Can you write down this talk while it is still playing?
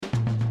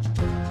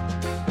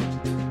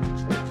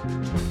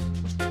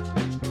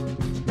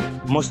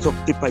Most of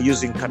people are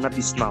using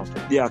cannabis now.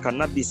 There are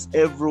cannabis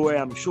everywhere.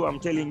 I'm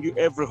telling you,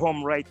 every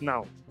home right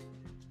now.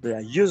 They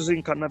are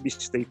using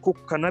cannabis. They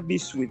cook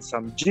cannabis with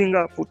some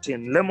ginger, put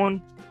in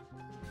lemon,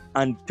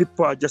 and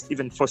people are just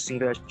even forcing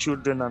their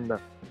children and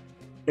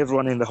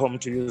everyone in the home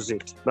to use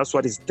it. That's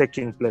what is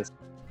taking place.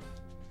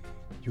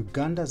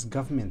 Uganda's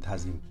government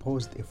has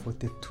imposed a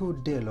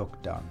 42-day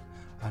lockdown,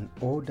 an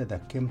order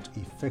that came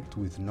to effect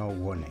with no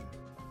warning.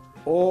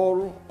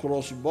 All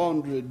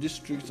cross-boundary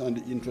district and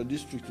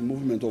intra-district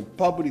movement of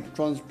public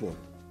transport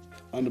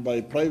and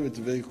by private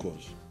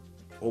vehicles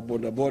or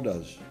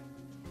border-borders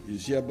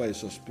is hereby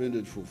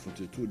suspended for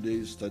 42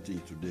 days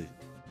starting today.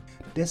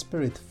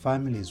 Desperate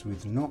families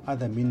with no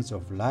other means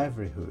of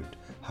livelihood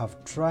have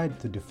tried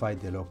to defy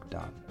the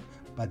lockdown,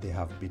 but they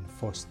have been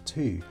forced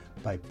to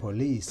by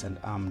police and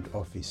armed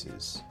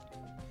officers.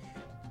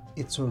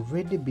 It's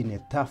already been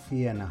a tough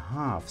year and a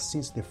half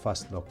since the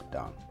first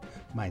lockdown.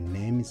 My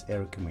name is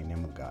Eric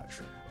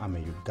Mwinemugasho. I'm a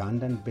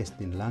Ugandan based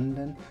in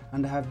London,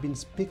 and I have been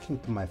speaking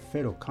to my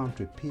fellow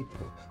country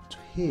people to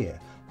hear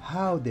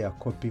how they are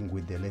coping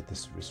with the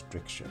latest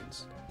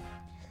restrictions.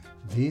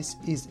 This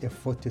is a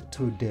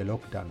 42-day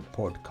lockdown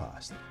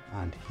podcast,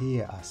 and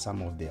here are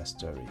some of their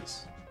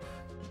stories.